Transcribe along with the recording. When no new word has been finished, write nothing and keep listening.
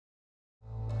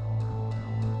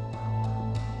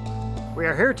We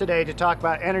are here today to talk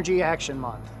about Energy Action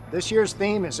Month. This year's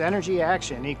theme is Energy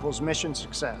Action equals Mission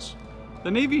Success. The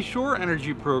Navy Shore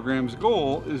Energy Program's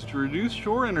goal is to reduce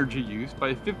shore energy use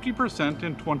by 50%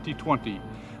 in 2020.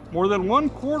 More than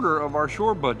 1/4 of our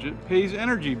shore budget pays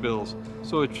energy bills,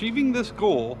 so achieving this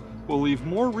goal will leave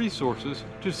more resources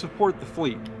to support the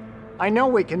fleet. I know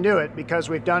we can do it because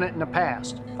we've done it in the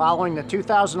past. Following the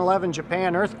 2011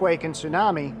 Japan earthquake and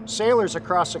tsunami, sailors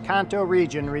across the Kanto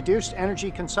region reduced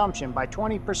energy consumption by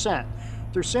 20%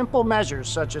 through simple measures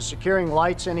such as securing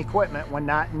lights and equipment when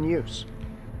not in use.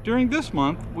 During this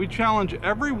month, we challenge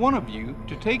every one of you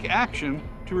to take action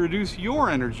to reduce your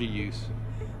energy use.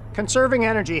 Conserving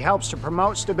energy helps to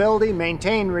promote stability,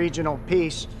 maintain regional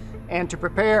peace, and to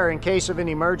prepare in case of an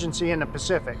emergency in the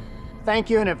Pacific.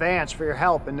 Thank you in advance for your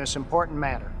help in this important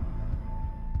matter.